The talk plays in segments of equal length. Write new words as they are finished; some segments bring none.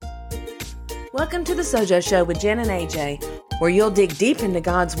Welcome to the Sojo Show with Jen and AJ, where you'll dig deep into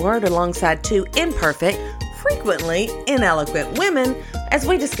God's Word alongside two imperfect, frequently ineloquent women as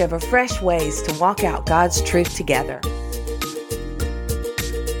we discover fresh ways to walk out God's truth together.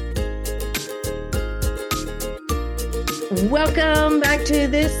 Welcome back to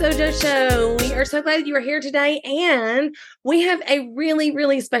this Sojo Show. We are so glad you are here today, and we have a really,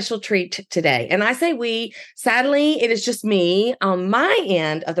 really special treat today. And I say we, sadly, it is just me on my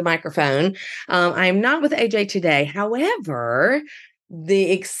end of the microphone. I'm not with AJ today. However,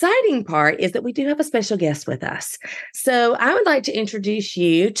 the exciting part is that we do have a special guest with us. So I would like to introduce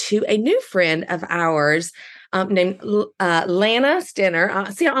you to a new friend of ours, named Lana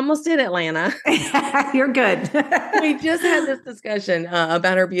Stenner. See, I almost did it, Lana. You're good. We just had this discussion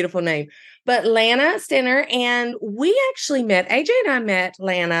about her beautiful name. But Lana Stenner, and we actually met, AJ and I met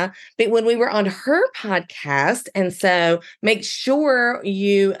Lana when we were on her podcast. And so make sure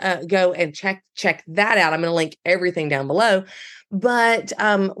you go and check that out. I'm going to link everything down below. But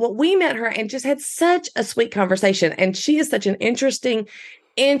we met her and just had such a sweet conversation. And she is such an interesting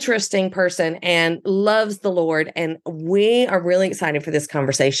person and loves the Lord. And we are really excited for this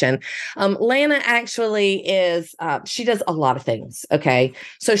conversation. Lana actually is, she does a lot of things. Okay.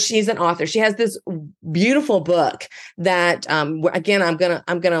 So she's an author. She has this beautiful book that, again, I'm going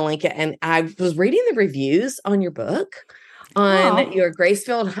to link it. And I was reading the reviews on your book on your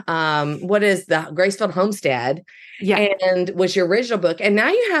Gracefield, what is the Gracefield Homestead? Yeah. And was your original book. And now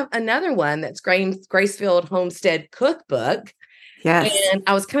you have another one that's Gracefield Homestead Cookbook. Yes. And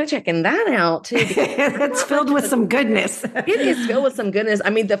I was kind of checking that out too. It's filled with some goodness. It is filled with some goodness. I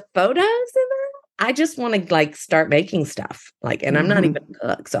mean, the photos in that, I just want to start making stuff and I'm not even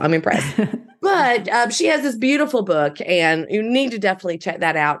a cook, so I'm impressed. But she has this beautiful book and you need to definitely check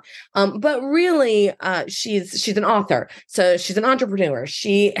that out. But really, she's an author. So she's an entrepreneur.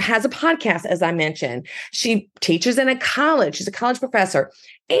 She has a podcast, as I mentioned. She teaches in a college. She's a college professor.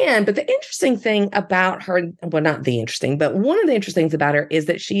 But the interesting thing about her, well, not the interesting, but one of the interesting things about her is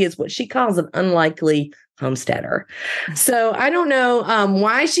that she is what she calls an unlikely homesteader. So I don't know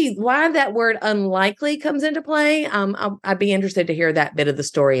why that word unlikely comes into play. I'd be interested to hear that bit of the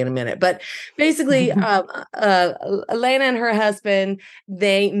story in a minute. But basically, Lana and her husband,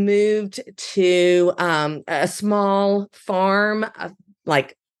 they moved to a small farm,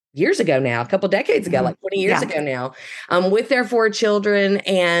 years ago now, a couple decades ago, 20 years ago now, with their 4 children,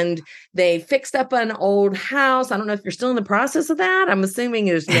 and they fixed up an old house. I don't know if you're still in the process of that. I'm assuming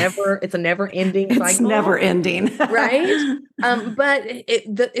it's a never ending cycle. It's never ending. Right? But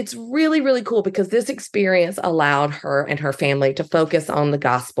it's really, really cool because this experience allowed her and her family to focus on the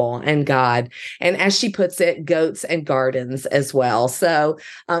gospel and God. And as she puts it, goats and gardens as well. So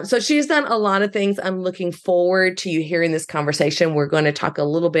she's done a lot of things. I'm looking forward to you hearing this conversation. We're going to talk a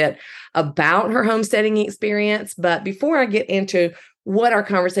little bit about her homesteading experience. But before I get into what our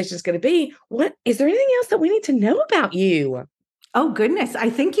conversation is going to be, is there anything else that we need to know about you? Oh, goodness. I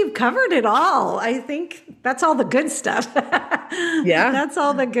think you've covered it all. I think that's all the good stuff. Yeah. That's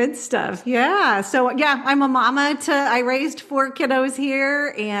all the good stuff. Yeah. So, I'm a mama I raised 4 kiddos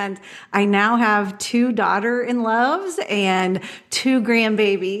here, and I now have 2 daughter-in-laws and 2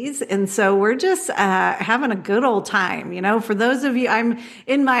 grandbabies. And so we're just having a good old time. You know, for those of you, I'm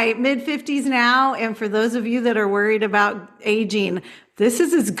in my mid-50s now. And for those of you that are worried about aging, this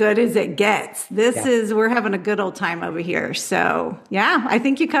is as good as it gets. We're having a good old time over here. So I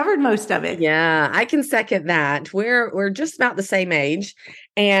think you covered most of it. Yeah, I can second that. We're just about the same age,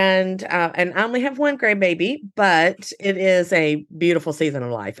 and I only have 1 grandbaby, but it is a beautiful season of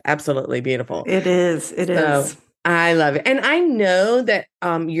life. Absolutely beautiful. It is. It is. I love it. And I know that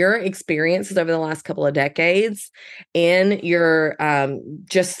your experiences over the last couple of decades in your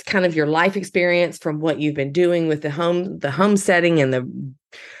just kind of your life experience from what you've been doing with the homesteading and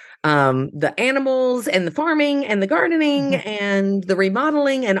the animals and the farming and the gardening and the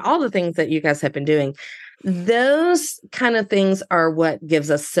remodeling and all the things that you guys have been doing. Those kind of things are what gives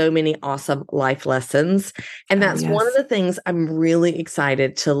us so many awesome life lessons. And that's one of the things I'm really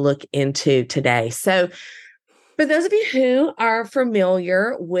excited to look into today. So for those of you who are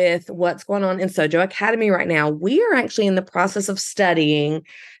familiar with what's going on in Sojo Academy right now, we are actually in the process of studying,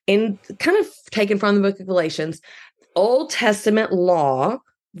 in kind of taken from the book of Galatians, Old Testament law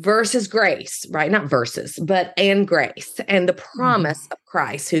versus grace, right? Not versus, and grace, and the promise of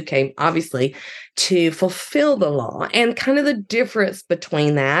Christ, who came obviously to fulfill the law, and kind of the difference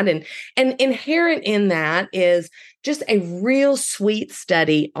between that. And inherent in that is just a real sweet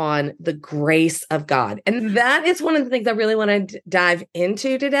study on the grace of God. And that is one of the things I really want to dive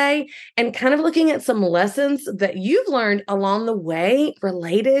into today, and kind of looking at some lessons that you've learned along the way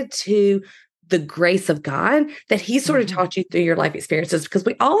related to the grace of God that he sort of Mhm. taught you through your life experiences, because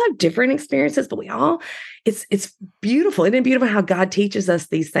we all have different experiences, but it's beautiful. Isn't it beautiful how God teaches us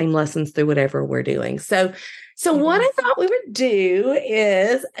these same lessons through whatever we're doing? So It what I is. thought we would do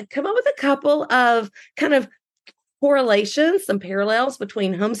is come up with a couple of kind of correlations, some parallels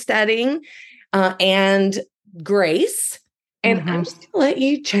between homesteading and grace. And I'm Mhm. just going to let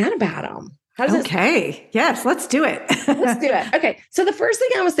you chat about them. How does it Okay. Yes, let's do it. Let's do it. Okay. So the first thing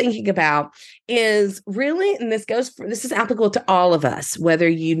I was thinking about is really, and this is applicable to all of us,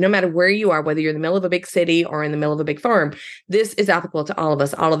 no matter where you are, whether you're in the middle of a big city or in the middle of a big farm, this is applicable to all of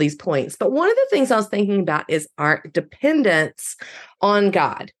us, all of these points. But one of the things I was thinking about is our dependence on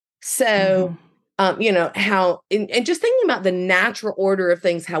God. So, Mhm. how, and just thinking about the natural order of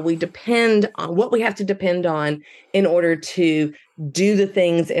things, how we depend on what we have to depend on in order to do the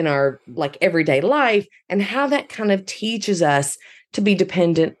things in our like everyday life, and how that kind of teaches us to be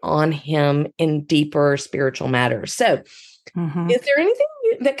dependent on him in deeper spiritual matters. So, Mhm. is there anything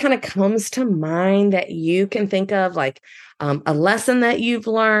that kind of comes to mind that you can think of, like a lesson that you've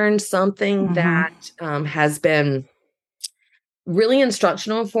learned, something Mhm. that has been really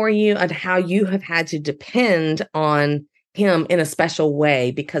instructional for you, on how you have had to depend on him in a special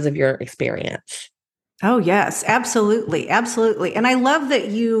way because of your experience? Oh, yes, absolutely. Absolutely. And I love that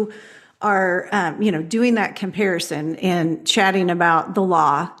you are, doing that comparison and chatting about the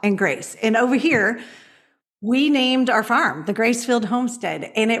law and grace. And over here, we named our farm the Gracefield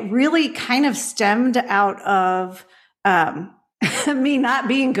Homestead. And it really kind of stemmed out of, um, me not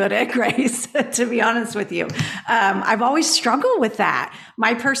being good at grace, to be honest with you. I've always struggled with that.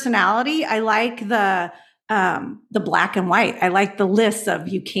 My personality, I like the black and white. I like the lists of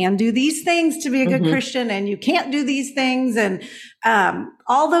you can do these things to be a good Mm-hmm. Christian and you can't do these things, and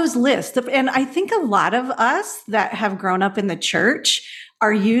all those lists. And I think a lot of us that have grown up in the church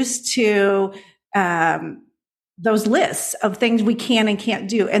are used to those lists of things we can and can't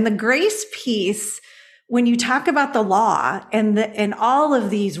do. And the grace piece, when you talk about the law and all of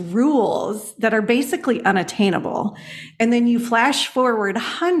these rules that are basically unattainable, and then you flash forward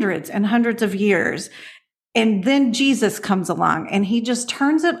hundreds and hundreds of years, and then Jesus comes along and he just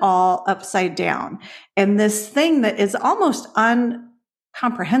turns it all upside down. And this thing that is almost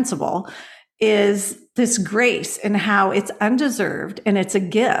incomprehensible is this grace, and how it's undeserved and it's a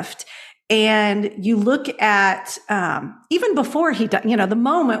gift. And you look at even before he died, the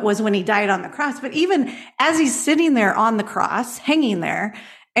moment was when he died on the cross, but even as he's sitting there on the cross, hanging there,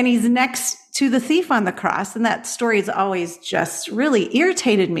 and he's next to the thief on the cross. And that story has always just really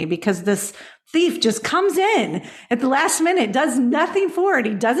irritated me, because this thief just comes in at the last minute, does nothing for it.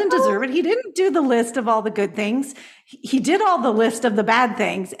 He doesn't deserve it. He didn't do the list of all the good things. He did all the list of the bad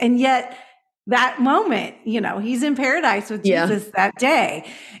things. And yet that moment, he's in paradise with Yeah. Jesus that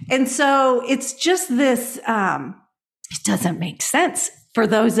day. And so it's just this, it doesn't make sense for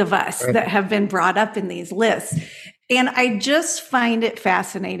those of us that have been brought up in these lists. And I just find it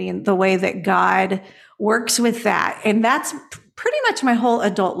fascinating the way that God works with that. And that's pretty much my whole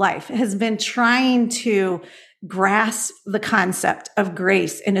adult life has been trying to grasp the concept of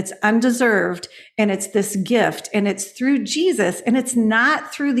grace, and it's undeserved, and it's this gift, and it's through Jesus, and it's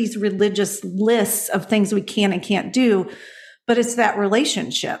not through these religious lists of things we can and can't do, but it's that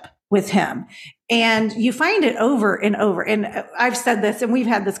relationship with him. And you find it over and over. And I've said this, and we've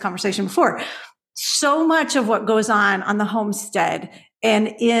had this conversation before. So much of what goes on the homestead and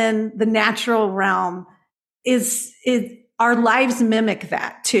in the natural realm is our lives mimic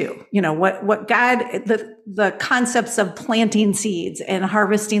that too. What God, the concepts of planting seeds and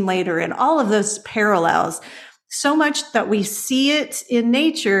harvesting later, and all of those parallels, so much that we see it in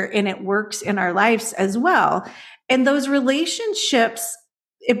nature and it works in our lives as well. And those relationships,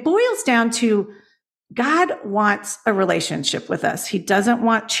 it boils down to God wants a relationship with us. He doesn't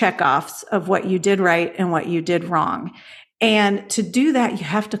want checkoffs of what you did right and what you did wrong. And to do that, you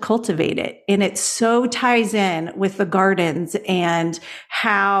have to cultivate it. And it so ties in with the gardens and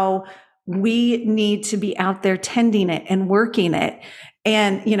how we need to be out there tending it and working it.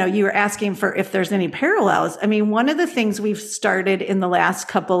 And, you were asking for if there's any parallels. I mean, one of the things we've started in the last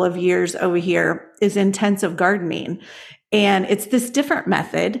couple of years over here is intensive gardening. And it's this different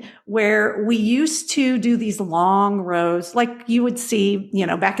method where we used to do these long rows, like you would see,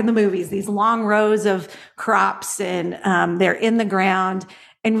 back in the movies, these long rows of crops, and they're in the ground.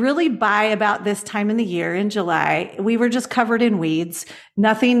 And really by about this time in the year in July, we were just covered in weeds.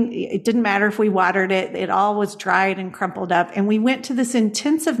 Nothing, it didn't matter if we watered it. It all was dried and crumpled up. And we went to this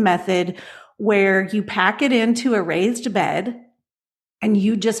intensive method where you pack it into a raised bed, and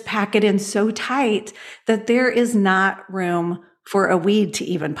you just pack it in so tight that there is not room for a weed to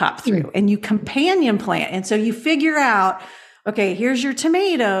even pop through. And you companion plant. And so you figure out, okay, here's your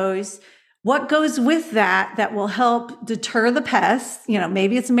tomatoes. What goes with that that will help deter the pests?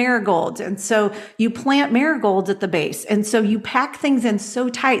 Maybe it's marigolds. And so you plant marigolds at the base. And so you pack things in so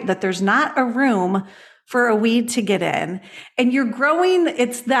tight that there's not a room for a weed to get in. And you're growing,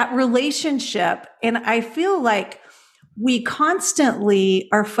 it's that relationship. And I feel like we constantly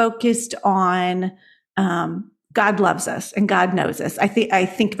are focused on, God loves us and God knows us. I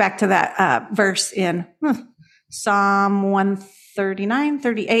think back to that verse in Psalm 139,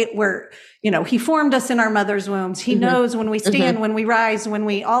 38, where, he formed us in our mother's wombs. He knows when we stand, when we rise,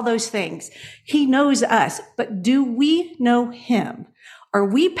 all those things. He knows us. But do we know him? Are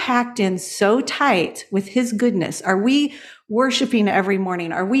we packed in so tight with his goodness? Are we worshiping every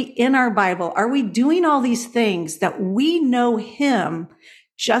morning? Are we in our Bible? Are we doing all these things that we know him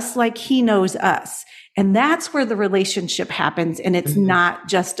just like he knows us? And that's where the relationship happens. And it's not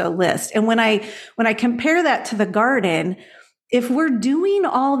just a list. And when I compare that to the garden, if we're doing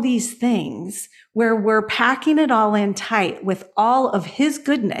all these things where we're packing it all in tight with all of his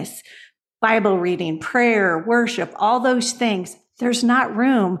goodness, Bible reading, prayer, worship, all those things, there's not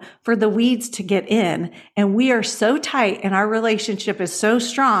room for the weeds to get in. And we are so tight and our relationship is so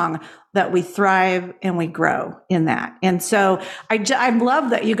strong that we thrive and we grow in that. And so I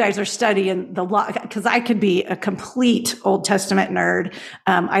love that you guys are studying the law, because I could be a complete Old Testament nerd.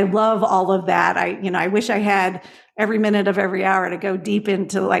 I love all of that. I wish I had every minute of every hour to go deep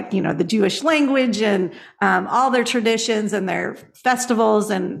into the Jewish language and all their traditions and their festivals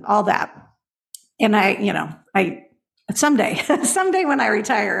and all that. And someday when I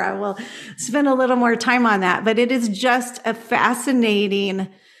retire, I will spend a little more time on that. But it is just a fascinating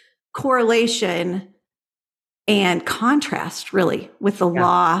correlation and contrast, really, with the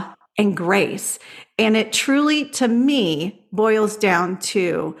law and grace. And it truly, to me, boils down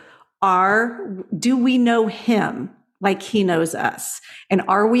to do we know him like he knows us? And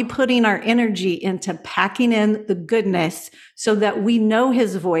are we putting our energy into packing in the goodness so that we know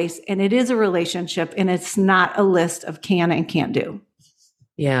his voice, and it is a relationship and it's not a list of can and can't do?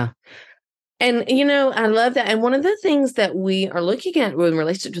 Yeah. And, I love that. And one of the things that we are looking at in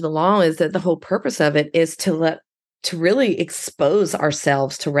relation to the law is that the whole purpose of it is to really expose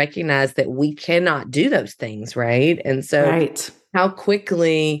ourselves to recognize that we cannot do those things. Right. And so how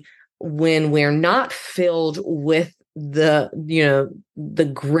quickly, when we're not filled with the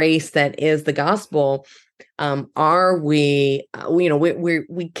grace that is the gospel, are we,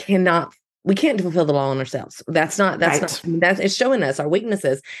 we can't fulfill the law on ourselves. That's it's showing us our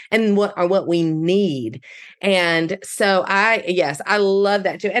weaknesses and what we need. And so I love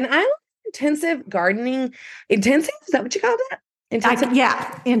that too. And I love intensive gardening. Intensive, is that what you call that? Intensive?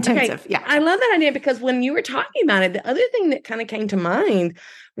 Intensive. Okay. Yeah. I love that idea, because when you were talking about it, the other thing that kind of came to mind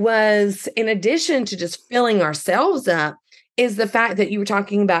was, in addition to just filling ourselves up, is the fact that you were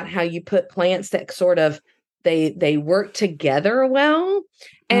talking about how you put plants that sort of they work together well.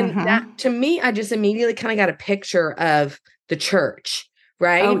 And that, to me, I just immediately kind of got a picture of the church,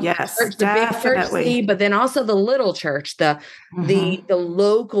 right? Oh, yes, the big church, but then also the little church, the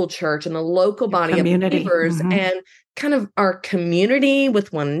local church and the local body of believers, and kind of our community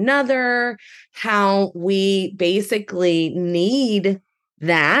with one another, how we basically need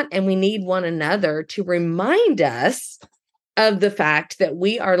that, and we need one another to remind us of the fact that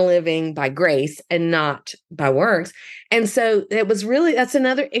we are living by grace and not by works. And so that's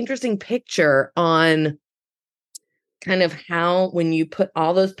another interesting picture on kind of how, when you put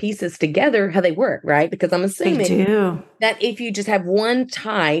all those pieces together, how they work, right? Because I'm assuming that if you just have one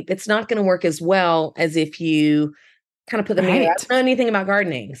type, it's not going to work as well as if you kind of put them together. I don't know anything about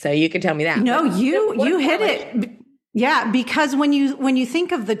gardening, so you can tell me that. No, you hit it. Yeah, because when you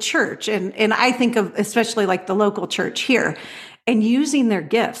think of the church, and I think of especially like the local church here, and using their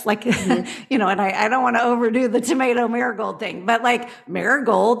gifts, like, and I don't want to overdo the tomato marigold thing, but like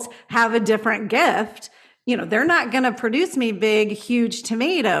marigolds have a different gift. They're not going to produce me big, huge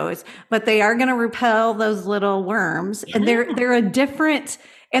tomatoes, but they are going to repel those little worms. Yeah. And they're a different,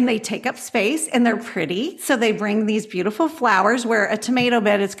 and they take up space, and they're pretty. So they bring these beautiful flowers, where a tomato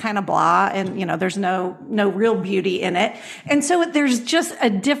bed is kind of blah, and there's no real beauty in it. And so there's just a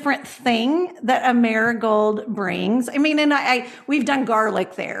different thing that a marigold brings. I mean, and we've done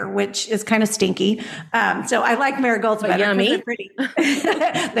garlic there, which is kind of stinky. So I like marigolds better because they're pretty.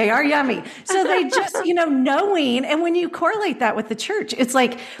 They are yummy. So they just, knowing, and when you correlate that with the church, it's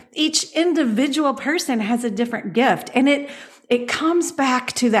like each individual person has a different gift, and it comes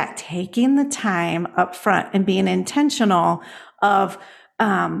back to that taking the time up front and being intentional of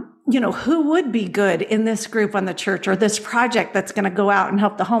who would be good in this group on the church or this project that's going to go out and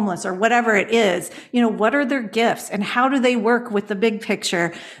help the homeless or whatever it is? What are their gifts and how do they work with the big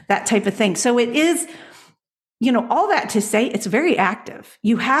picture, that type of thing. So it is, all that to say it's very active.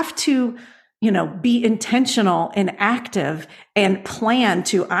 You have to, be intentional and active and plan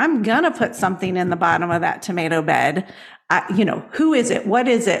to, I'm going to put something in the bottom of that tomato bed. Who is it? What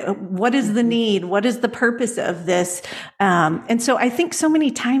is it? What is the need? What is the purpose of this? And so I think so many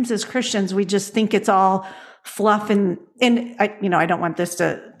times as Christians, we just think it's all fluff and I don't want this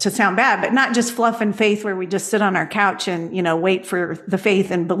to sound bad, but not just fluff and faith where we just sit on our couch and, wait for the faith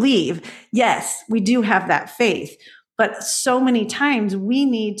and believe. Yes, we do have that faith, but so many times we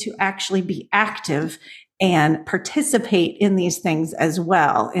need to actually be active and participate in these things as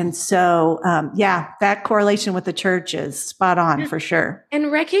well. And so, that correlation with the church is spot on for sure.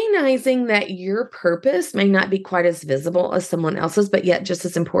 And recognizing that your purpose may not be quite as visible as someone else's, but yet just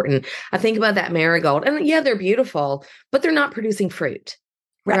as important. I think about that marigold, and they're beautiful, but they're not producing fruit.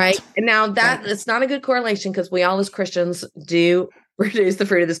 Right. And now it's not a good correlation because we all as Christians do produce the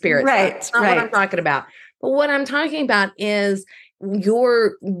fruit of the Spirit. Right. That's not what I'm talking about. But what I'm talking about is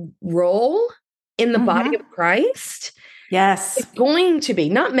your role in the body of Christ. Yes. It's going to be,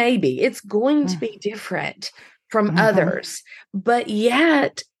 not maybe, it's going to be different from others. But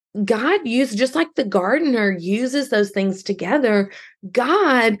yet God uses, just like the gardener uses those things together,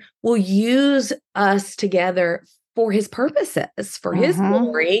 God will use us together for his purposes, for his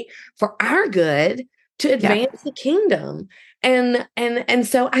glory, for our good, to advance the kingdom. And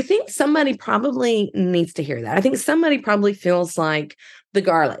so I think somebody probably needs to hear that. I think somebody probably feels like the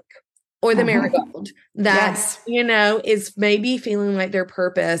garlic or the marigold that, is maybe feeling like their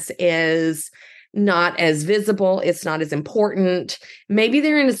purpose is not as visible. It's not as important. Maybe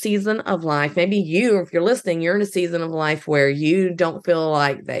they're in a season of life. Maybe you, if you're listening, you're in a season of life where you don't feel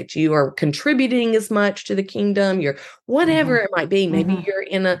like that you are contributing as much to the kingdom. You're whatever it might be. Maybe you're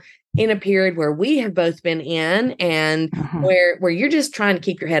in a period where we have both been in and where you're just trying to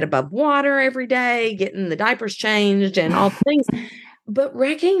keep your head above water every day, getting the diapers changed and all the things. But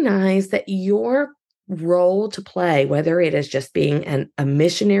recognize that your role to play, whether it is just being a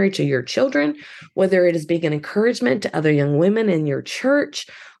missionary to your children, whether it is being an encouragement to other young women in your church,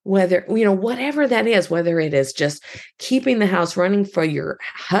 whether, whatever that is, whether it is just keeping the house running for your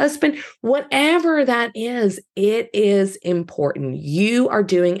husband, whatever that is, it is important. You are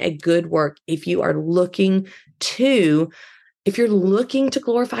doing a good work if you're looking to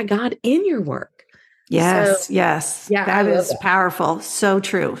glorify God in your work. Yes. Yeah, that is powerful. So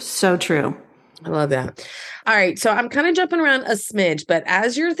true. So true. I love that. All right. So I'm kind of jumping around a smidge, but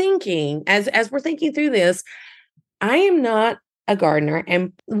as you're thinking, as we're thinking through this, I am not a gardener.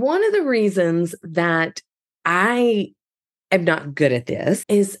 And one of the reasons that I am not good at this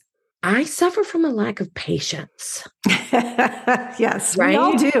is I suffer from a lack of patience. Yes, right? We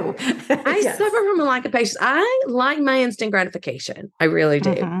all do. I suffer from a lack of patience. I like my instant gratification. I really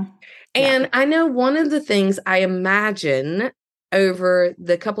do. And I know one of the things I imagine over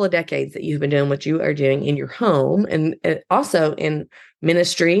the couple of decades that you've been doing what you are doing in your home and also in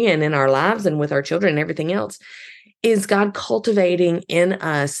ministry and in our lives and with our children and everything else is God cultivating in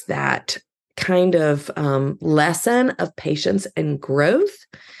us that kind of lesson of patience and growth.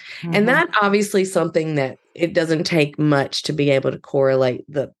 And that obviously something that it doesn't take much to be able to correlate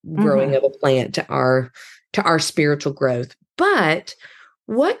the growing of a plant to our spiritual growth. But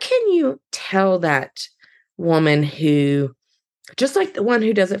what can you tell that woman who, just like the one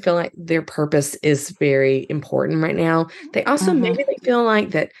who doesn't feel like their purpose is very important right now, they also maybe they feel like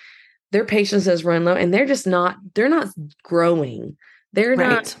that their patience has run low and they're not growing. They're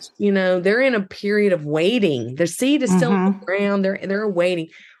not, they're in a period of waiting. Their seed is still on the ground. They're waiting.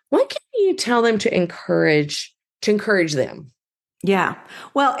 What can you tell them to encourage them? Yeah.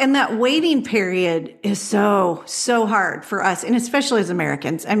 Well, and that waiting period is so hard for us. And especially as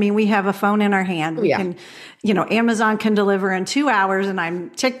Americans. I mean, we have a phone in our hand. We can, Amazon can deliver in 2 hours and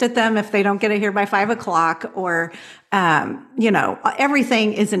I'm ticked at them if they don't get it here by 5:00 or,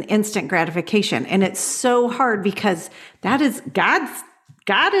 everything is an instant gratification. And it's so hard because that is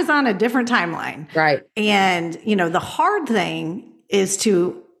God is on a different timeline. Right. And, the hard thing is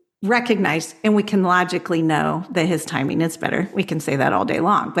to recognize, and we can logically know that his timing is better. We can say that all day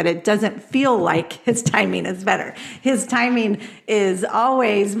long, but it doesn't feel like his timing is better. His timing is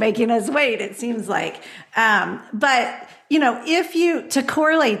always making us wait, it seems like. But, to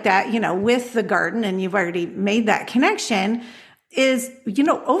correlate that, with the garden, and you've already made that connection, is,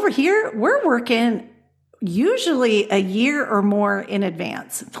 over here, we're working usually a year or more in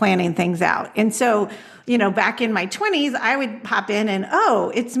advance planning things out. And so, back in my 20s, I would pop in and,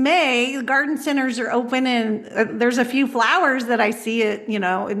 oh, it's May, the garden centers are open, and there's a few flowers that I see at,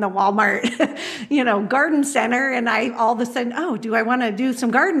 in the Walmart, garden center. And I all of a sudden, oh, do I want to do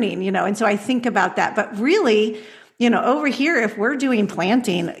some gardening? And so I think about that. But really, over here, if we're doing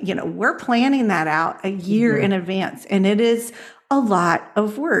planting, we're planning that out a year in advance, and it is a lot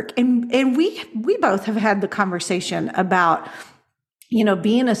of work. And we both have had the conversation about,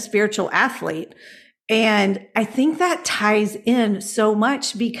 being a spiritual athlete. And I think that ties in so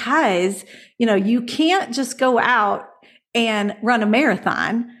much because, you can't just go out and run a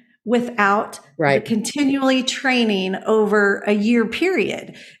marathon without continually training over a year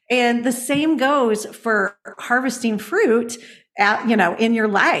period. And the same goes for harvesting fruit in your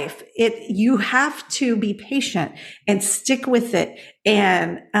life. You have to be patient and stick with it.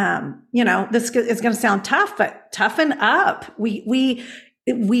 And, this is going to sound tough, but toughen up. We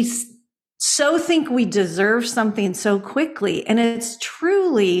so think we deserve something so quickly. And it's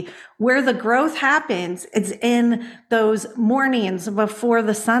truly where the growth happens. It's in those mornings before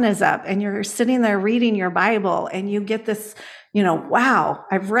the sun is up and you're sitting there reading your Bible and you get this, wow,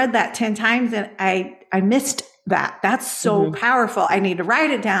 I've read that 10 times and I missed that. That's so powerful. I need to write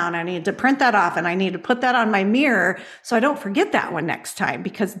it down. I need to print that off and I need to put that on my mirror so I don't forget that one next time,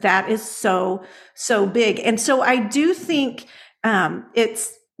 because that is so, so big. And so I do think,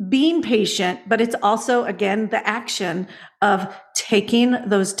 it's being patient, but it's also, again, the action of taking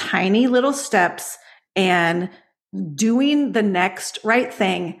those tiny little steps and doing the next right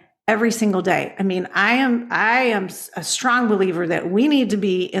thing every single day. I mean, I am a strong believer that we need to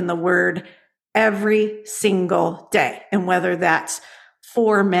be in the Word every single day. And whether that's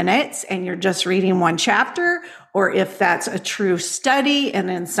 4 minutes and you're just reading one chapter, or if that's a true study,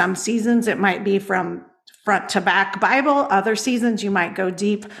 and in some seasons it might be from front to back Bible. Other seasons you might go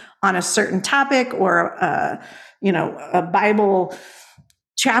deep on a certain topic or a Bible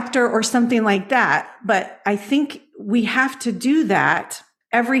chapter or something like that. But I think we have to do that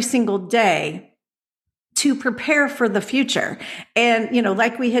every single day to prepare for the future. And,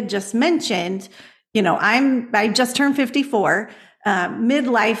 like we had just mentioned, I just turned 54,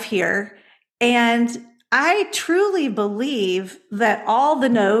 midlife here. And I truly believe that all the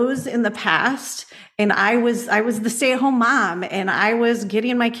no's in the past, and I was the stay-at-home mom, and I was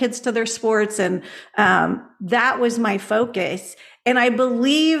getting my kids to their sports, and that was my focus. And I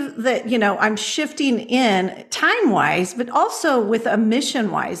believe that, I'm shifting in time-wise, but also with a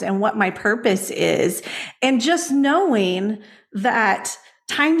mission-wise and what my purpose is. And just knowing that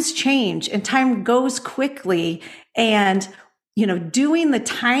times change and time goes quickly, and, doing the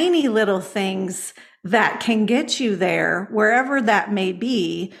tiny little things that can get you there, wherever that may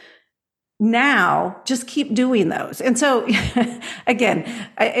be. Now, just keep doing those. And so, again,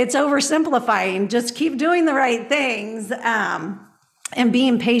 it's oversimplifying. Just keep doing the right things and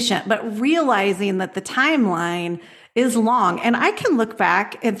being patient, but realizing that the timeline is long. And I can look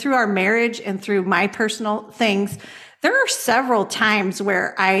back, and through our marriage and through my personal things, there are several times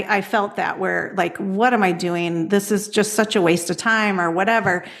where I felt that, where like, what am I doing? This is just such a waste of time or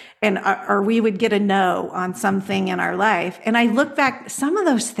whatever. And, or we would get a no on something in our life. And I look back, some of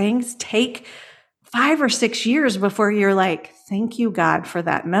those things take 5 or 6 years before you're like, thank you, God, for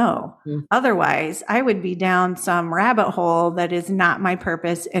that no. Otherwise, I would be down some rabbit hole that is not my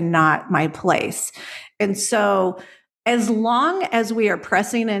purpose and not my place. And so as long as we are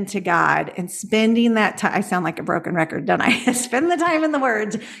pressing into God and spending that time, I sound like a broken record, don't I? Spend the time in the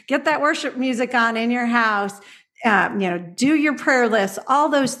Word, get that worship music on in your house, do your prayer list, all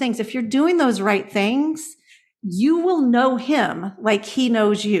those things. If you're doing those right things, you will know Him like He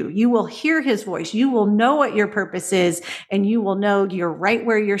knows you. You will hear His voice. You will know what your purpose is, and you will know you're right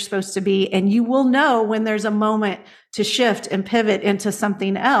where you're supposed to be. And you will know when there's a moment to shift and pivot into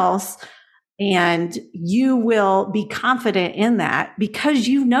something else. And you will be confident in that because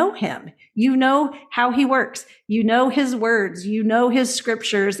you know Him. You know how He works. You know His words. You know His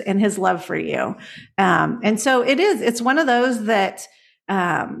scriptures and His love for you. And so it's one of those that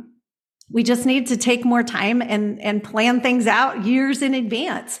we just need to take more time and plan things out years in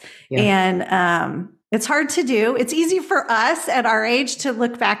advance. Yeah. And it's hard to do. It's easy for us at our age to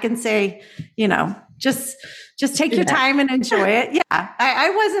look back and say, just take your time and enjoy it. Yeah.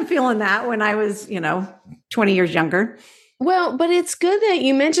 I wasn't feeling that when I was, 20 years younger. Well, but it's good that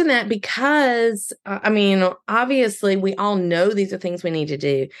you mentioned that because, obviously we all know these are things we need to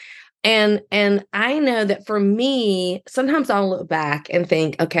do. And I know that for me, sometimes I'll look back and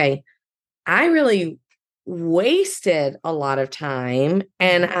think, okay, I really wasted a lot of time.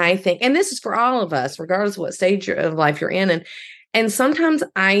 And I think, and this is for all of us, regardless of what stage of life you're in. And sometimes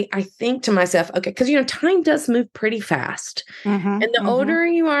I think to myself, okay, because time does move pretty fast. Mm-hmm, And the mm-hmm, older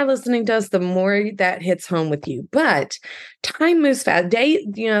you are listening to us, the more that hits home with you. But time moves fast.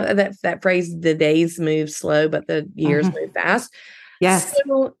 That phrase, the days move slow, but the years mm-hmm. move fast. Yes.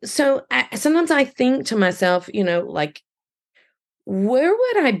 So sometimes I think to myself, like, where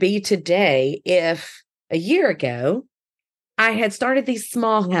would I be today if a year ago I had started these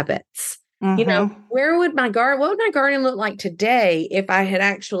small habits? Mm-hmm, What would my garden look like today if I had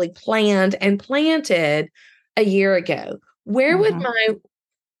actually planned and planted a year ago? Where would mm-hmm,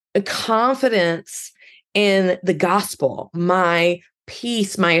 my confidence in the gospel, my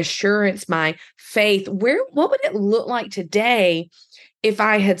peace, my assurance, my faith, what would it look like today if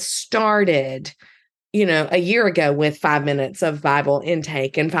I had started a year ago with 5 minutes of Bible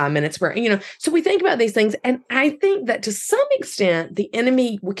intake and 5 minutes so we think about these things. And I think that to some extent, the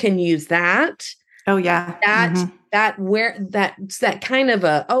enemy can use oh yeah. that, Mm-hmm, that's that kind of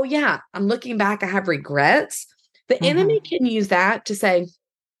oh yeah, I'm looking back, I have regrets. The mm-hmm. enemy can use that to say,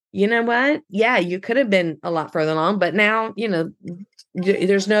 you know what? Yeah, you could have been a lot further along, but now,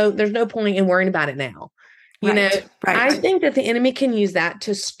 there's no point in worrying about it now. You know, Right, I right, think that the enemy can use that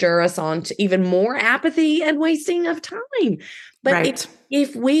to stir us on to even more apathy and wasting of time. But if right.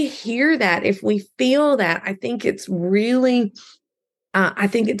 if we hear that, if we feel that, I think it's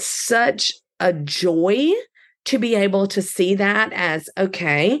such a joy to be able to see that as,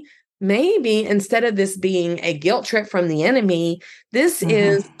 okay, maybe instead of this being a guilt trip from the enemy, this Mm-hmm,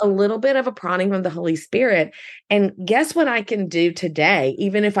 is a little bit of a prodding from the Holy Spirit. And guess what I can do today?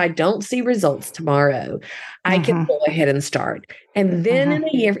 Even if I don't see results tomorrow, I can mm-hmm, go ahead and start. And then in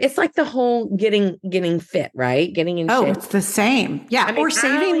mm-hmm. a year, it's like the whole getting fit, right? Getting in Oh, shape. it's the same. Yeah. I mean, Or I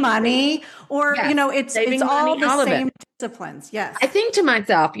saving always think, money or, yes, it's saving all money, the all of it. same disciplines. I Yes. think to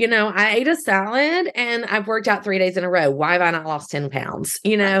myself, I ate a salad and I've worked out 3 days in a row. Why have I not lost 10 pounds?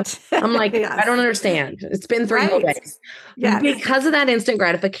 Right. I'm like, I don't Yes. understand. It's been 3 whole Right. days Yes. because of that instant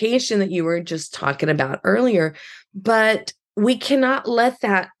gratification that you were just talking about earlier. But we cannot let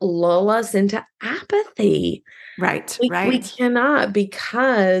that lull us into apathy. Right. We Right. cannot,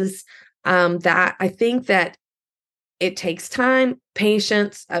 because that I think that it takes time,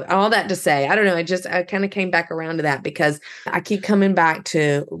 patience, all that to say. I don't know. I kind of came back around to that because I keep coming back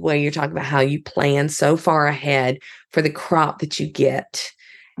to where you're talking about how you plan so far ahead for the crop that you get.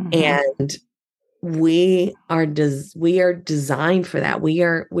 Mm-hmm. And we are designed for that.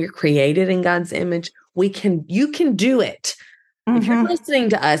 We're created in God's image. You can do it. If you're Mm-hmm. listening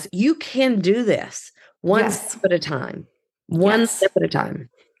to us, you can do this one Yes. step at a time. One Yes. step at a time.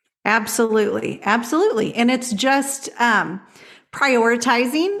 Absolutely. Absolutely. And it's just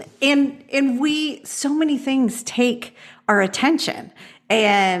prioritizing and so many things take our attention.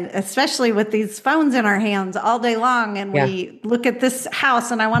 And especially with these phones in our hands all day long, and Yeah. we look at this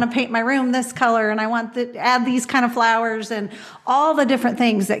house and I want to paint my room this color and I want to add these kind of flowers and all the different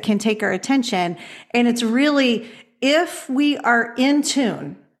things that can take our attention. And it's really, if we are in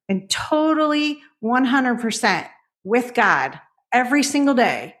tune and totally 100% with God every single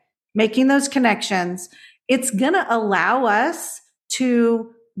day, making those connections, it's going to allow us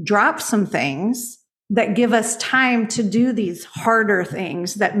to drop some things that give us time to do these harder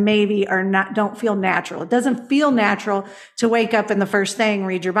things that maybe don't feel natural. It doesn't feel natural to wake up and the first thing,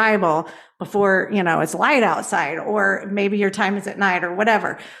 read your Bible before, it's light outside, or maybe your time is at night or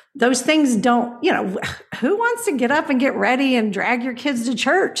whatever. Those things don't, who wants to get up and get ready and drag your kids to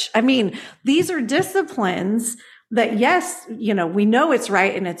church? I mean, these are disciplines that, yes, we know it's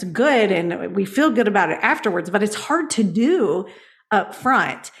right and it's good and we feel good about it afterwards, but it's hard to do up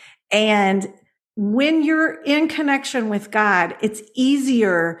front. And when you're in connection with God, it's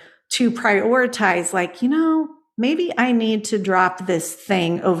easier to prioritize, like, maybe I need to drop this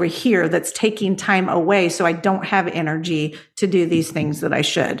thing over here that's taking time away so I don't have energy to do these things that I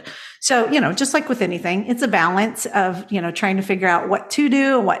should. So, just like with anything, it's a balance of, trying to figure out what to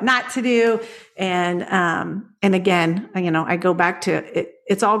do and what not to do. And again, I go back to it.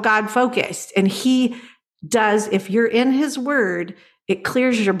 It's all God focused, and He does. If you're in His Word, it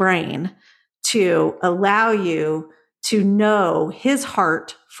clears your brain to allow you to know His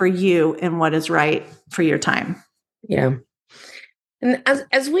heart for you and what is right for your time. Yeah. And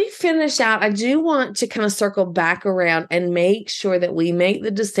as we finish out, I do want to kind of circle back around and make sure that we make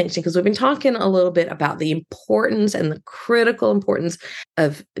the distinction, because we've been talking a little bit about the importance and the critical importance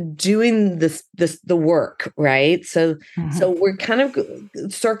of doing the work, right? So Mm-hmm. we're kind of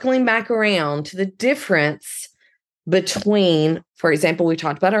circling back around to the difference between, for example, we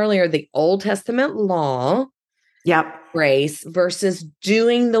talked about earlier, the Old Testament law, Yep. grace versus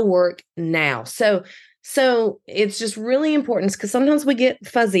doing the work now. So it's just really important because sometimes we get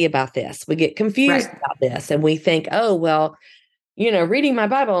fuzzy about this. We get confused Right. about this and we think, oh, well, reading my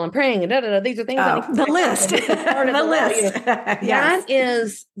Bible and praying and these are things I need Oh, to the accomplish. list. This is part of The the law. list.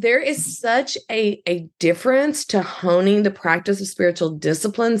 Yes. There is such a difference to honing the practice of spiritual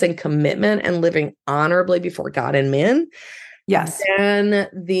disciplines and commitment and living honorably before God and men Yes.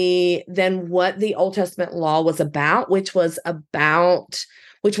 than what the Old Testament law was about, which was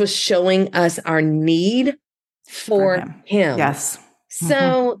showing us our need For for him. him. Yes.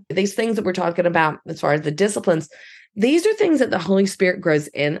 So these things that we're talking about as far as the disciplines, these are things that the Holy Spirit grows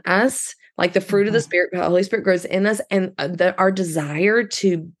in us, like the fruit of the Spirit, the Holy Spirit grows in us, and our desire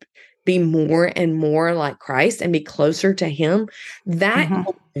to be more and more like Christ and be closer to him, that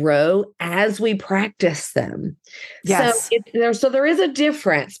will grow as we practice them. Yes. So there is a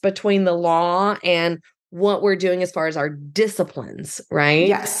difference between the law and what we're doing as far as our disciplines, right?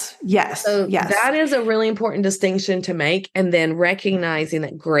 Yes. Yes. So Yes. that is a really important distinction to make. And then recognizing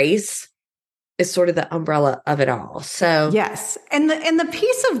that grace is sort of the umbrella of it all. So yes. And the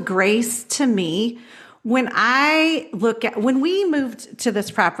piece of grace to me, when we moved to this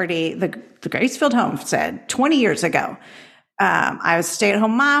property, the Gracefield Homestead 20 years ago, I was a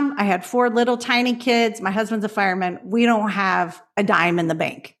stay-at-home mom. I had 4 little tiny kids. My husband's a fireman. We don't have a dime in the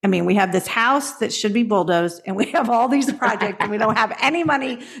bank. I mean, we have this house that should be bulldozed and we have all these projects and we don't have any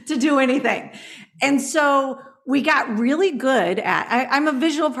money to do anything. And so we got really good at, I'm a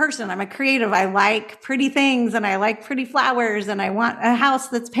visual person. I'm a creative. I like pretty things and I like pretty flowers and I want a house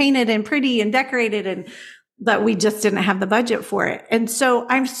that's painted and pretty and decorated, but we just didn't have the budget for it. And so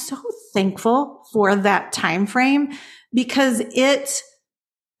I'm so thankful for that time frame, because it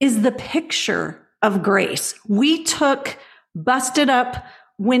is the picture of grace. We took busted up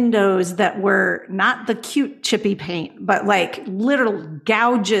windows that were not the cute chippy paint, but like literal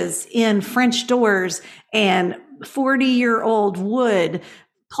gouges in French doors and 40-year-old wood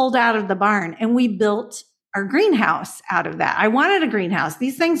pulled out of the barn. And we built our greenhouse out of that. I wanted a greenhouse.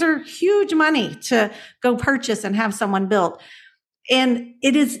 These things are huge money to go purchase and have someone build. And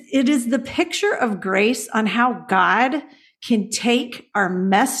it is the picture of grace on how God can take our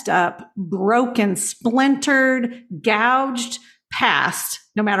messed up, broken, splintered, gouged past,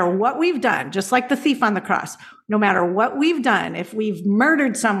 no matter what we've done, just like the thief on the cross, no matter what we've done, if we've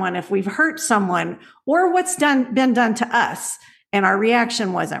murdered someone, if we've hurt someone, or what's been done to us, and our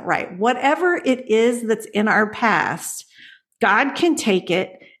reaction wasn't right, whatever it is that's in our past, God can take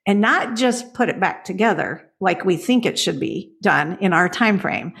it and not just put it back together like we think it should be done in our time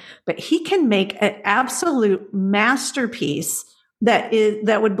frame, but he can make an absolute masterpiece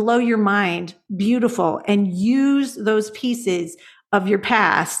that would blow your mind, beautiful, and use those pieces of your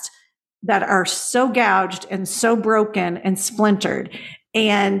past that are so gouged and so broken and splintered.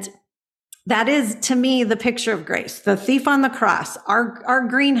 And that is, to me, the picture of grace. The thief on the cross, our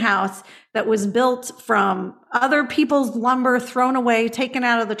greenhouse that was built from other people's lumber thrown away, taken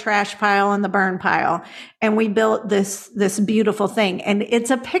out of the trash pile and the burn pile. And we built this beautiful thing. And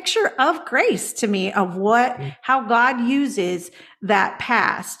it's a picture of grace to me, of how God uses that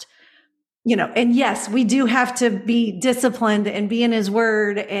past. And yes, we do have to be disciplined and be in his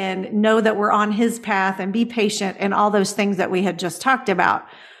word and know that we're on his path and be patient and all those things that we had just talked about.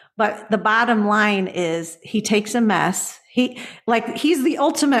 But the bottom line is he takes a mess. He's the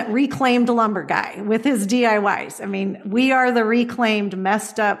ultimate reclaimed lumber guy with his DIYs. I mean, we are the reclaimed,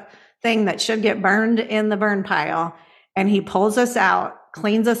 messed up thing that should get burned in the burn pile. And he pulls us out,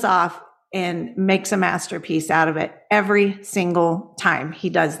 cleans us off, and makes a masterpiece out of it every single time he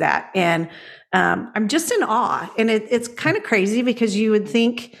does that. And I'm just in awe. And it's kind of crazy because you would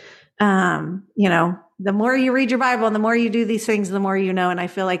think, the more you read your Bible and the more you do these things, the more you know. And I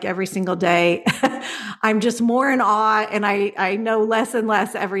feel like every single day, I'm just more in awe, and I know less and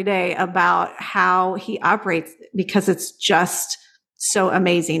less every day about how he operates, because it's just so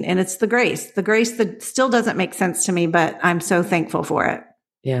amazing. And it's the grace that still doesn't make sense to me, but I'm so thankful for it.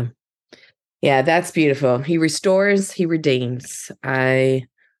 Yeah. Yeah, that's beautiful. He restores, he redeems. I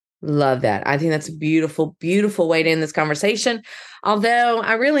love that. I think that's a beautiful, beautiful way to end this conversation. Although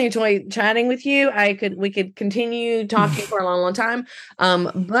I really enjoy chatting with you, we could continue talking for a long, long time.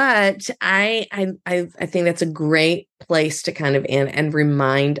 But I think that's a great place to kind of end and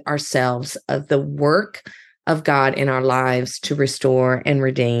remind ourselves of the work of God in our lives to restore and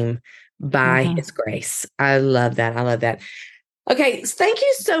redeem by his grace. I love that. I love that. Okay, thank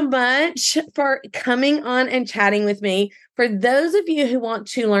you so much for coming on and chatting with me. For those of you who want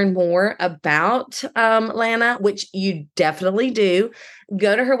to learn more about Lana, which you definitely do,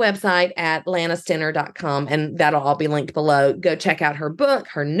 go to her website at lanastenner.com, and that'll all be linked below. Go check out her book,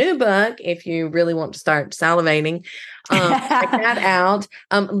 her new book, if you really want to start salivating. Check that out.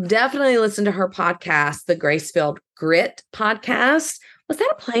 Definitely listen to her podcast, the Grace-Filled Grit podcast. Was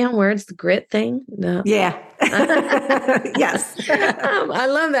that a play on words, the grit thing? No. Yeah. Yes. I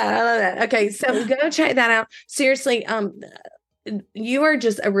love that. I love that. Okay. So go check that out. Seriously. You are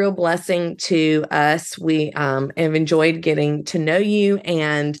just a real blessing to us. We have enjoyed getting to know you.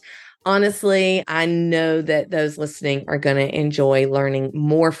 And honestly, I know that those listening are going to enjoy learning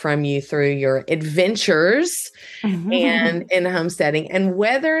more from you through your adventures and in homesteading. And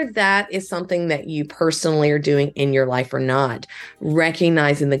whether that is something that you personally are doing in your life or not,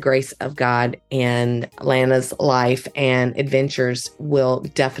 recognizing the grace of God in Lana's life and adventures will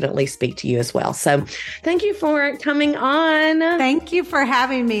definitely speak to you as well. So thank you for coming on. Thank you for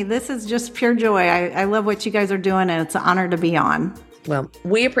having me. This is just pure joy. I love what you guys are doing, and it's an honor to be on. Well,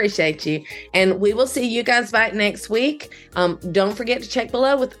 we appreciate you, and we will see you guys back next week. Don't forget to check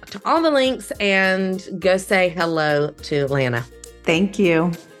below to all the links and go say hello to Lana. Thank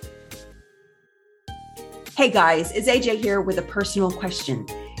you. Hey guys, it's AJ here with a personal question.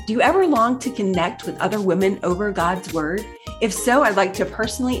 Do you ever long to connect with other women over God's Word? If so, I'd like to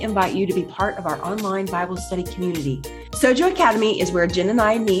personally invite you to be part of our online Bible study community. Sojo Academy is where Jen and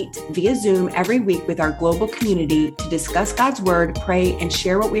I meet via Zoom every week with our global community to discuss God's Word, pray, and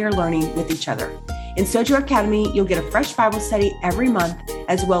share what we are learning with each other. In Sojo Academy, you'll get a fresh Bible study every month,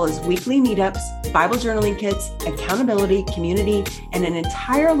 as well as weekly meetups, Bible journaling kits, accountability, community, and an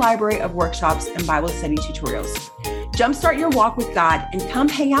entire library of workshops and Bible study tutorials. Jumpstart your walk with God and come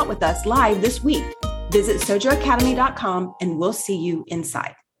hang out with us live this week. Visit sojoacademy.com and we'll see you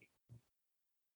inside.